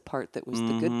was the part that was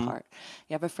the good part.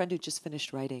 I have a friend who just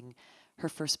finished writing her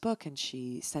first book and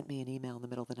she sent me an email in the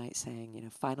middle of the night saying, you know,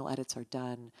 final edits are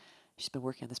done. She's been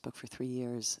working on this book for 3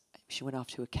 years. She went off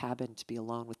to a cabin to be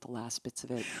alone with the last bits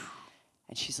of it.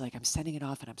 And she's like, I'm sending it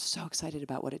off and I'm so excited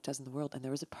about what it does in the world. And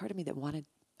there was a part of me that wanted,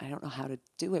 I don't know how to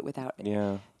do it without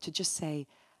Yeah. to just say,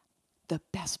 the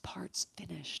best part's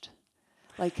finished.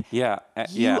 Like, Yeah.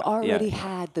 you Yeah. already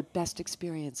had the best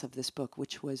experience of this book,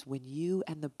 which was when you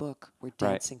and the book were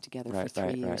Right. dancing together for Right.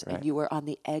 3 years, Right. and you were on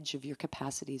the edge of your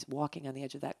capacities, walking on the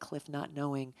edge of that cliff, not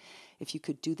knowing if you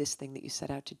could do this thing that you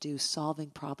set out to do, solving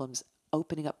problems,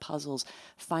 opening up puzzles,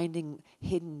 finding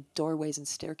hidden doorways and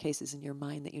staircases in your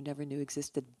mind that you never knew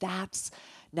existed. That's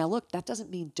now look, that doesn't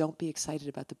mean don't be excited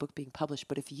about the book being published,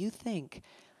 but if you think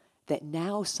that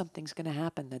now something's going to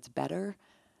happen that's better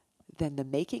than the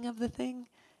making of the thing,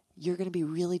 you're going to be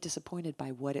really disappointed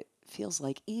by what it feels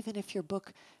like, even if your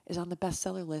book is on the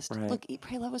bestseller list. Right. Look, Eat,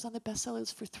 Pray, Love was on the bestseller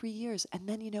list for 3 years, and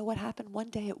then you know what happened? One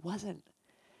day it wasn't.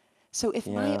 So if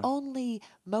my Yeah. only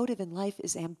motive in life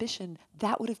is ambition,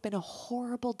 that would have been a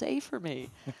horrible day for me.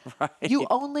 Right. You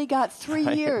only got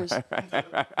 3 years.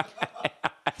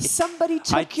 Somebody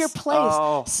took your place.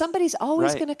 Oh. Somebody's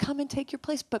always Right. going to come and take your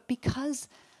place. But because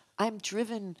I'm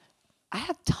driven, I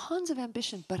have tons of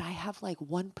ambition, but I have like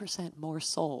 1% more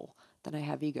soul than I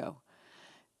have ego,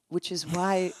 which is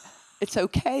why it's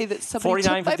okay that somebody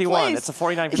took my 49-51. place. It's a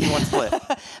 49-51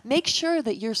 split. Make sure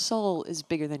that your soul is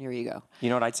bigger than your ego. You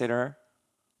know what I'd say to her?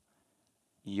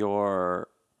 Your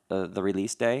the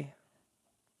release day.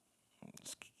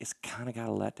 It's kind of got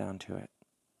a letdown to it.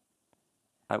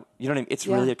 You know what I mean? It's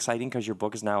Yeah. really exciting because your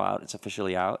book is now out. It's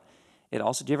officially out. It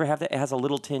also, do you ever have that? It has a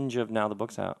little tinge of now the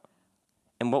book's out.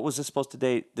 And what was this supposed to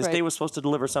day? This Right. day was supposed to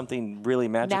deliver something really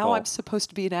magical. Now I'm supposed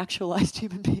to be an actualized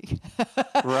human being.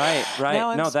 Right.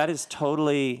 Now I'm No, that is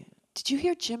totally. Did you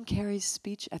hear Jim Carrey's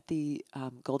speech at the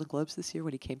Golden Globes this year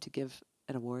when he came to give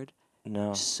an award?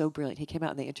 No. So brilliant. He came out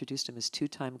and they introduced him as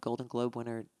two-time Golden Globe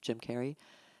winner Jim Carrey.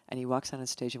 And he walks on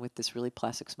stage and with this really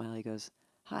plastic smile, he goes,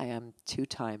 "Hi, I'm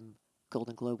two-time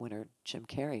Golden Globe winner Jim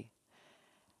Carrey.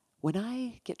 When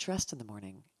I get dressed in the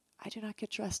morning, I do not get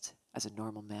dressed as a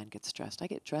normal man gets dressed. I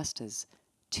get dressed as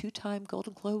two-time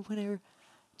Golden Globe winner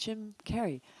Jim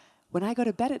Carrey. When I go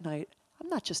to bed at night, I'm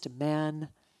not just a man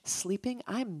sleeping.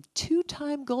 I'm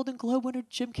two-time Golden Globe winner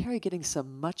Jim Carrey getting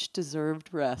some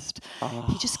much-deserved rest."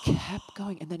 He just kept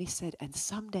going. And then he said, "And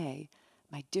someday,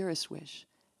 my dearest wish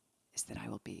is that I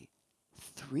will be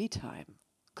three-time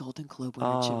Golden Globe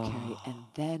winner Jim Carrey, and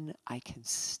then I can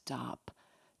stop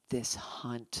this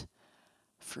hunt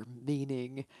for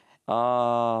meaning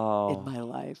Oh. in my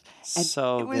life." And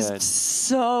So it was good.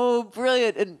 so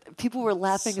brilliant. And people were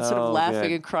laughing and sort of So laughing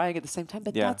good. and crying at the same time.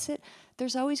 But Yeah. that's it.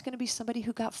 There's always going to be somebody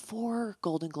who got 4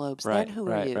 Golden Globes. Right. Then who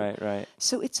are Right. you? Right.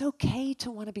 So it's okay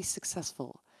to want to be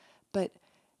successful. But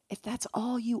if that's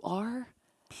all you are,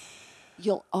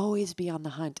 you'll always be on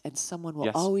the hunt and someone will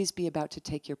Yes. always be about to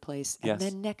take your place. And Yes.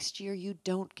 then next year you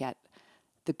don't get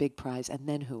the big prize. And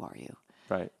then who are you?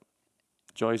 Right.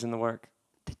 Joy's in the work.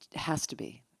 It has to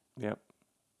be. Yep.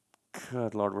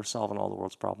 Good Lord, we're solving all the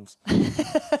world's problems.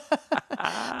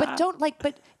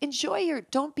 But enjoy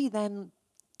don't be then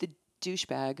the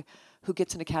douchebag who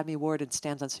gets an Academy Award and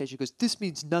stands on stage and goes, "This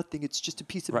means nothing. It's just a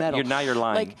piece of metal." You're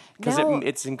lying. Like, Because now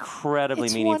it's incredibly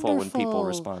it's meaningful when people wonderful.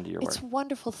 respond to your It's work.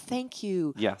 wonderful. Thank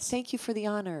you. Yes. Thank you for the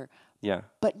honor. Yeah.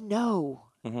 But know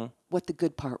what the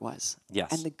good part was.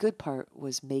 Yes. And the good part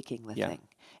was making the Yeah. thing.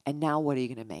 And now what are you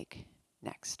going to make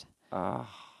next?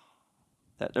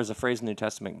 There's a phrase in the New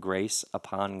Testament, grace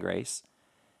upon grace.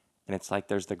 And it's like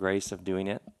there's the grace of doing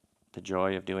it, the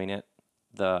joy of doing it,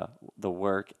 the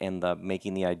work and the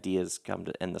making the ideas come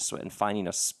to, and finding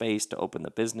a space to open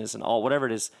the business and all, whatever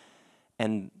it is.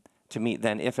 And to me,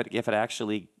 then if it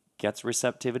actually gets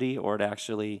receptivity, or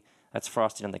that's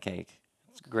frosting on the cake.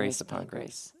 It's grace upon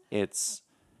grace. It's,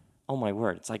 oh my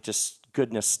word, it's like just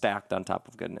goodness stacked on top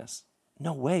of goodness.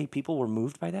 No way, people were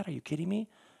moved by that. Are you kidding me?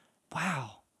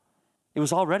 Wow. I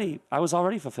was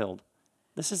already fulfilled.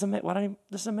 This is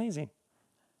amazing.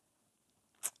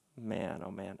 Man,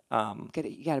 oh man.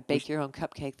 You got to bake your own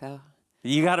cupcake, though.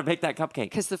 You got to bake that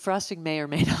cupcake. Because the frosting may or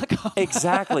may not go.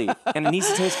 Exactly. And it needs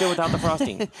to taste good without the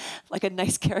frosting. Like a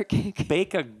nice carrot cake.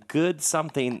 Bake a good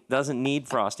something, doesn't need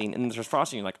frosting, and there's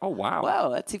frosting. You're like, oh, wow. Wow,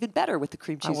 that's even better with the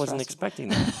cream cheese I wasn't frosting. expecting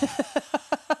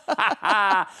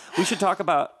that. We should talk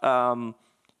about,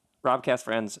 Robcast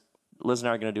friends, Liz and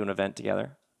I are going to do an event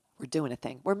together. We're doing a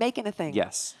thing. We're making a thing.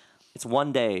 Yes. It's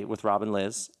one day with Rob and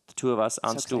Liz, the two of us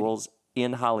on stools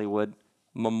in Hollywood,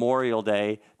 Memorial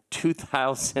Day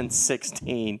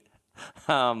 2016.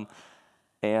 And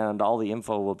all the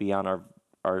info will be on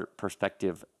our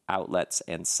perspective outlets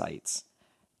and sites.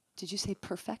 Did you say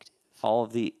perfect? All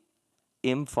of the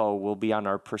info will be on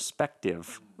our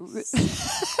perspective. Is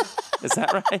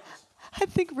that right? I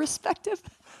think respective.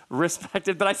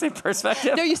 Respective. Did I say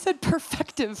perspective? No, you said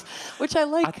perfective, which I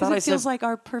like because it feels like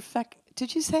our perfect.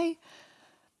 Did you say?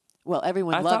 Well,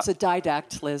 everyone loves a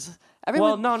didact, Liz.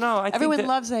 Everyone, well, no. Everyone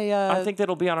loves a. I think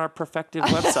that'll be on our perfective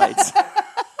websites.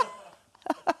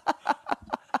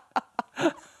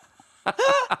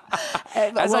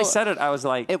 As I said it, I was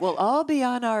like... It will all be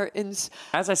on our...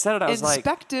 As I said it, I was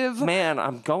inspective. Like, man,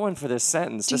 I'm going for this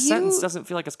sentence. The sentence doesn't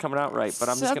feel like it's coming out right, but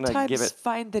I'm just going to give it... Sometimes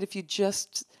find that if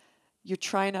you're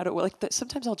trying out...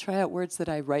 sometimes I'll try out words that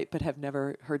I write but have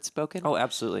never heard spoken. Oh,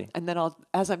 absolutely. And then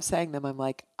as I'm saying them, I'm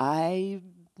like, I'm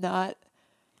not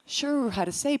sure how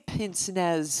to say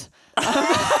pince-nez.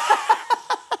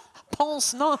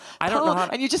 I don't know how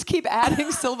to, and you just keep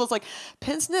adding syllables like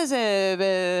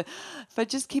pince-nez, but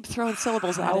just keep throwing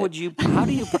syllables at it.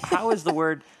 How is the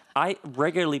word,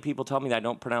 people tell me that I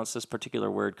don't pronounce this particular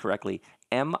word correctly,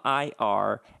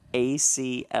 Miracle.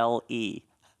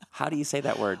 How do you say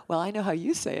that word? Well, I know how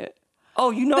you say it.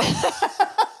 Oh, you know.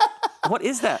 What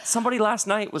is that? Somebody last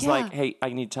night was like, hey, I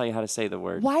need to tell you how to say the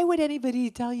word. Why would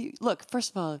anybody tell you? Look, first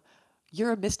of all,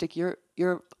 you're a mystic. You're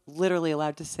literally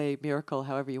allowed to say miracle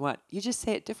however you want. You just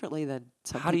say it differently than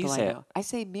some How do people you say I know. it? I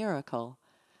say miracle.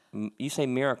 You say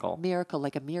miracle. Miracle,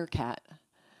 like a meerkat.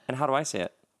 And how do I say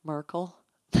it? Merkel.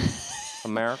 A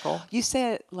miracle? You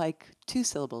say it like two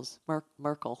syllables.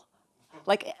 Merkel.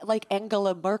 Like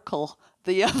Angela Merkel,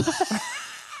 the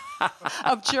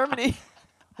of Germany.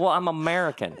 Well, I'm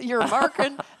American. You're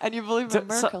American, and you believe in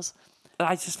miracles.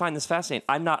 I just find this fascinating.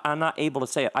 I'm not able to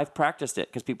say it. I've practiced it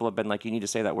because people have been like, you need to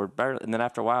say that word better. And then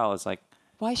after a while, it's like,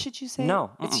 why should you say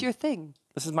no, it? It's your thing.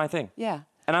 This is my thing. Yeah.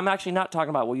 And I'm actually not talking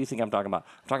about what you think I'm talking about.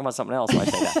 I'm talking about something else when I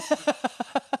say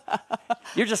that.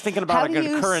 You're just thinking about an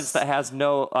occurrence that has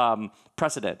no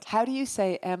precedent. How do you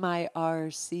say M-I-R-C-U?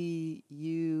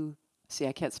 See,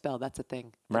 I can't spell. That's a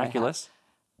thing. Miraculous?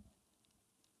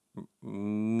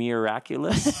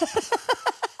 Miraculous?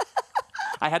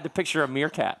 I had to picture a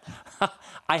meerkat.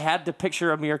 I had to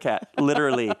picture a meerkat,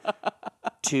 literally,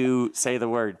 to say the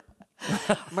word.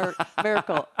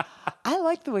 Miracle. I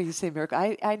like the way you say miracle.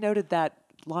 I noted that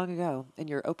long ago in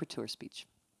your Oprah tour speech.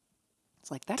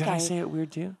 It's like that guy. Did I say it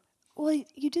weird too? Well,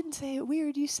 you didn't say it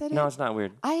weird. You said it. No, it's not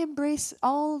weird. I embrace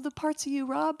all the parts of you,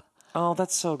 Rob. Oh,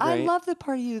 that's so great. I love the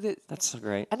part of you that. That's so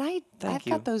great. And I've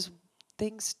got those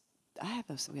things. I have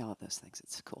those. We all have those things.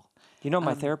 It's cool. You know,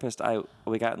 my therapist,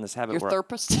 we got in this habit. Your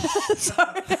therapist?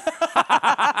 Sorry.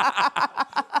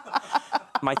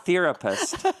 My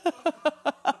therapist,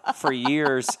 for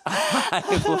years, I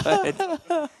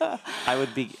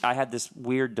had this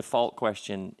weird default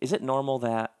question. Is it normal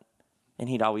that? And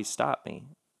he'd always stop me.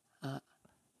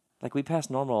 Like, we passed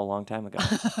normal a long time ago.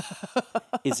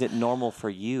 Is it normal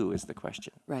for you is the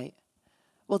question. Right.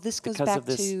 Well, this goes because back of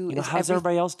this, to... you know, how does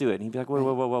everybody else do it? And he'd be like,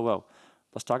 whoa.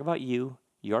 Let's talk about you,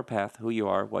 your path, who you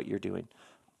are, what you're doing.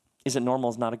 Is it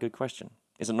normal is not a good question.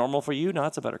 Is it normal for you? No,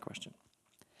 that's a better question.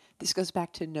 This goes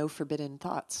back to no forbidden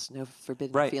thoughts, no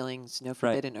forbidden Right. feelings, no Right.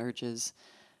 forbidden urges,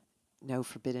 no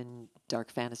forbidden dark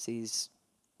fantasies,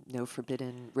 no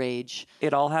forbidden rage.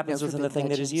 It all no happens within the forbidden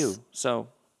thing that is vengeance. you. So,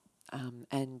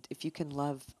 And if you can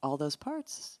love all those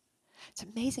parts, it's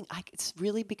amazing. It's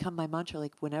really become my mantra.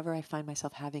 Like whenever I find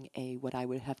myself having what I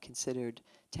would have considered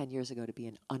 10 years ago to be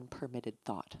an unpermitted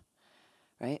thought,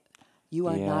 right? You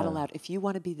are not Yeah. allowed. If you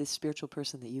want to be the spiritual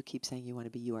person that you keep saying you want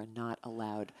to be, you are not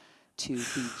allowed to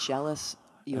be jealous.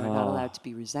 You are not allowed to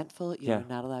be resentful. You Yeah. are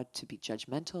not allowed to be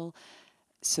judgmental.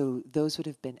 So those would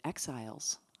have been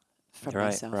exiles from Right,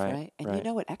 myself, right, right? And you right.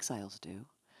 know what exiles do?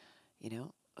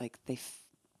 Like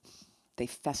they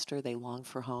fester, they long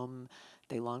for home,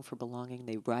 they long for belonging,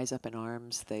 they rise up in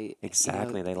arms,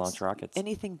 Exactly, they launch rockets.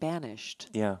 anything banished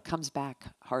Yeah. comes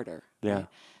back harder, Yeah. right?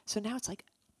 So now it's like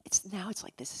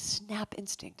this snap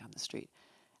instinct on the street.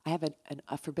 I have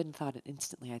a forbidden thought, and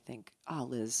instantly I think,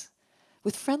 Liz,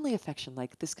 with friendly affection,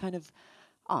 like this kind of,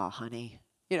 honey.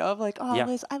 I'm like, Yeah.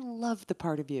 Liz, I love the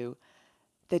part of you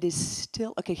that is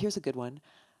still, okay, here's a good one.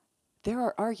 There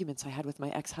are arguments I had with my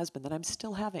ex-husband that I'm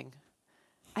still having.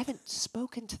 I haven't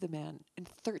spoken to the man in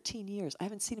 13 years. I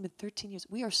haven't seen him in 13 years.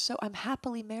 I'm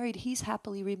happily married. He's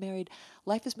happily remarried.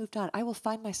 Life has moved on. I will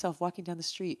find myself walking down the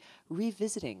street,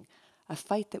 revisiting a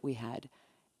fight that we had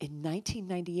in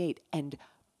 1998 and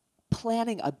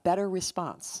planning a better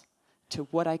response to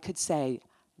what I could say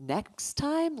next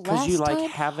time, Because you last time.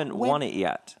 haven't won it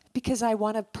yet. Because I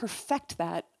want to perfect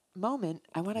that moment.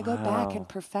 I want to go back and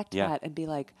perfect Yeah. that and be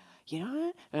like, you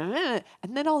know what?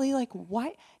 And then I'll be like,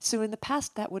 why? So in the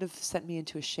past, that would have sent me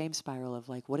into a shame spiral of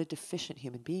like, what a deficient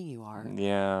human being you are,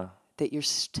 Yeah. that you're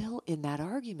still in that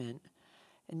argument.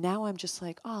 And now I'm just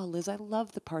like, Liz, I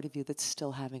love the part of you that's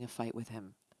still having a fight with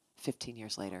him 15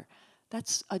 years later.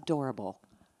 That's adorable.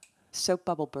 Soap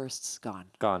bubble bursts, gone.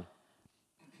 Gone.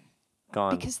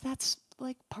 Because that's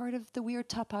like part of the weird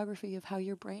topography of how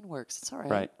your brain works. It's all right.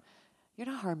 Right. You're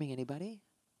not harming anybody.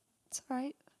 It's all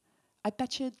right. I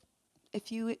bet you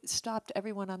if you stopped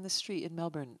everyone on the street in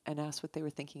Melbourne and asked what they were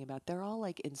thinking about, they're all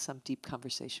like in some deep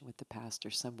conversation with the past or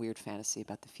some weird fantasy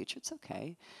about the future. It's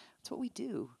okay. It's what we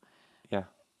do. Yeah.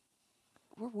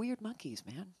 We're weird monkeys,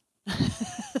 man.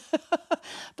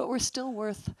 But we're still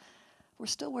worth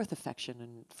affection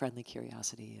and friendly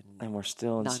curiosity And we're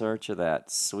still in search of that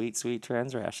sweet, sweet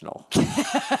transrational.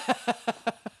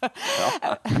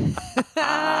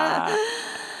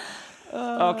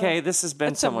 Okay, this has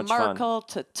been it's so a much fun. miracle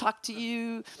to talk to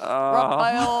you,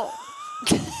 Raphael.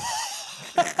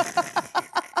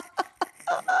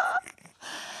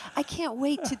 I can't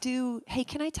wait to do. Hey,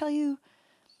 can I tell you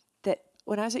that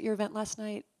when I was at your event last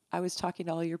night, I was talking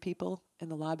to all your people in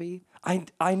the lobby.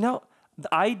 I know.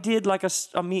 I did like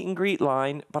a meet and greet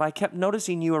line, but I kept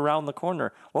noticing you around the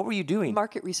corner. What were you doing?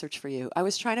 Market research for you. I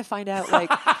was trying to find out,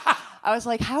 like, I was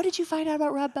like, how did you find out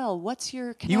about Rob Bell? What's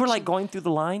your connection? You were like going through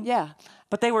the line? Yeah.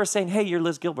 But they were saying, hey, you're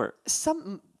Liz Gilbert.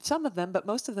 Some of them, but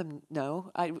most of them,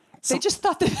 no. They just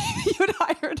thought that maybe you'd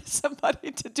hired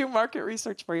somebody to do market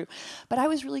research for you. But I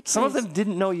was really curious. Some of them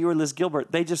didn't know you were Liz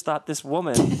Gilbert. They just thought this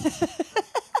woman,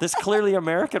 this clearly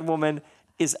American woman,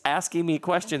 is asking me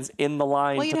questions in the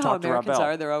line well, you to know how talk to Rob Americans Bell.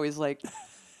 are. They're always like...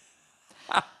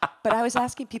 But I was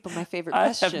asking people my favorite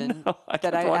question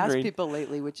that I asked people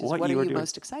lately, which is, what are you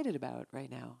most excited about right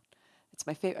now? It's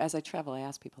my favorite. As I travel, I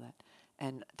ask people that.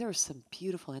 And there were some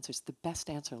beautiful answers. The best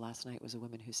answer last night was a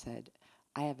woman who said,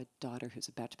 I have a daughter who's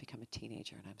about to become a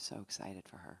teenager, and I'm so excited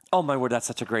for her. Oh, my word, that's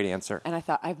such a great answer. And I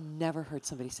thought, I've never heard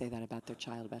somebody say that about their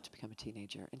child about to become a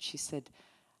teenager. And she said,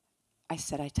 she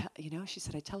said, I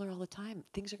tell her all the time,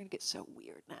 things are going to get so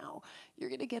weird now. You're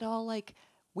going to get all like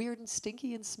weird and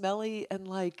stinky and smelly, and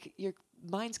like your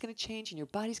mind's going to change and your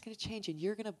body's going to change, and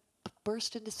you're going to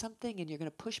burst into something, and you're going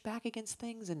to push back against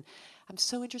things. And I'm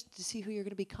so interested to see who you're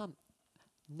going to become.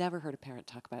 Never heard a parent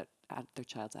talk about their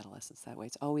child's adolescence that way.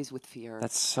 It's always with fear.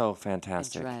 That's so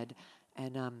fantastic. And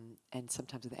dread, and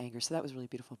sometimes with anger. So that was really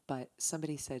beautiful. But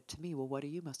somebody said to me, well, what are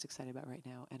you most excited about right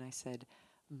now? And I said,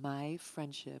 my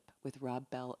friendship with Rob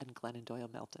Bell and Glennon Doyle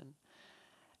Melton.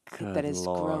 That has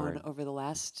grown over the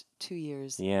last 2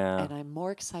 years. Yeah. And I'm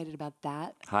more excited about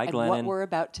that. Hi, and Glennon. what we're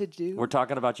about to do. We're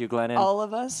talking about you, Glennon. All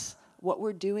of us, what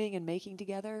we're doing and making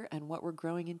together and what we're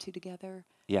growing into together.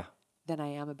 Yeah. Than I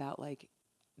am about like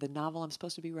the novel I'm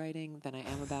supposed to be writing, than I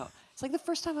am about... It's like the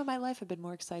first time in my life I've been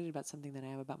more excited about something than I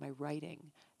am about my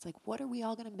writing. It's like, what are we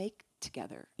all going to make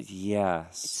together?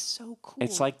 Yes. It's so cool.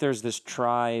 It's like there's this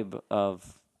tribe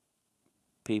of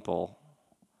people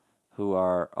who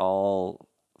are all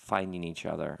finding each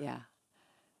other. Yeah.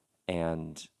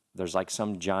 And there's like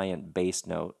some giant bass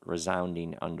note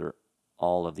resounding under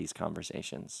all of these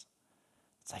conversations.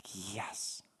 It's like,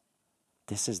 yes,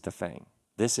 this is the thing.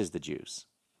 This is the juice.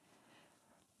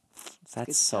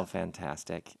 That's so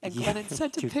fantastic. And Glennon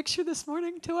sent a picture this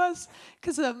morning to us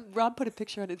because Rob put a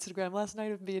picture on Instagram last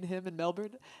night of me and him in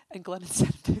Melbourne. And Glennon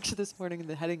sent a picture this morning, and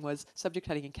the heading was, subject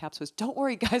heading in caps was, "Don't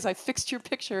worry, guys, I fixed your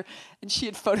picture." And she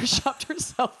had photoshopped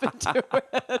herself into it.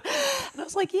 And I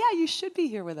was like, yeah, you should be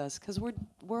here with us because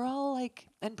we're all like,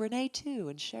 and Brene too,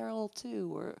 and Cheryl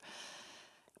too.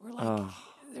 We're like,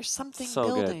 there's something so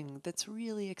building that's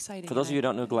really exciting. For those of you who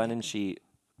don't know Glennon, she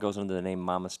goes under the name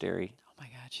Mama Steri. Oh my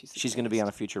God, she's going to be on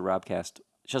a future Robcast.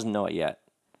 She doesn't know it yet,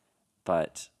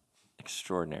 but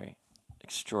extraordinary.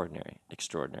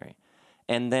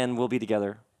 And then we'll be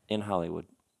together in Hollywood.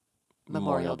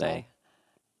 Memorial Day.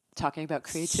 Talking about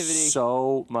creativity.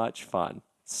 So much fun.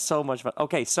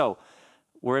 Okay, so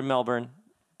we're in Melbourne.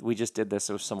 We just did this.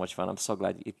 It was so much fun. I'm so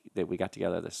glad that we got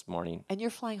together this morning. And you're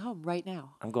flying home right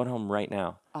now. I'm going home right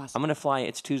now. Awesome. I'm going to fly.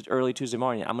 It's early Tuesday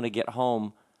morning. I'm going to get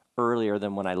home earlier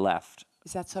than when I left.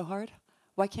 Is that so hard?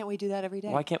 Why can't we do that every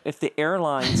day? If the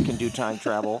airlines can do time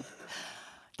travel?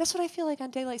 That's what I feel like on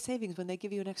daylight savings when they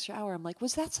give you an extra hour. I'm like,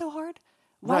 was that so hard?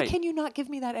 Why can you not give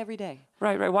me that every day?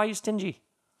 Right. Why are you stingy?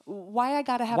 Why I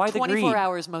got to have 24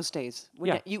 hours most days?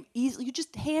 You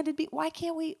just handed me. Why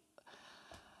can't we?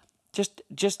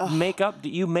 Just make up.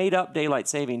 You made up daylight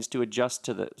savings to adjust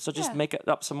to the. So just make it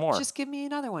up some more. Just give me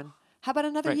another one. How about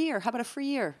another year? How about a free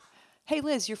year? Hey,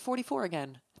 Liz, you're 44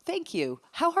 again. Thank you.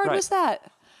 How hard was that?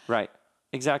 Right.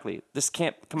 Exactly. This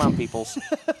can't. Come on, peoples.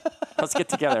 Let's get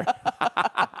together.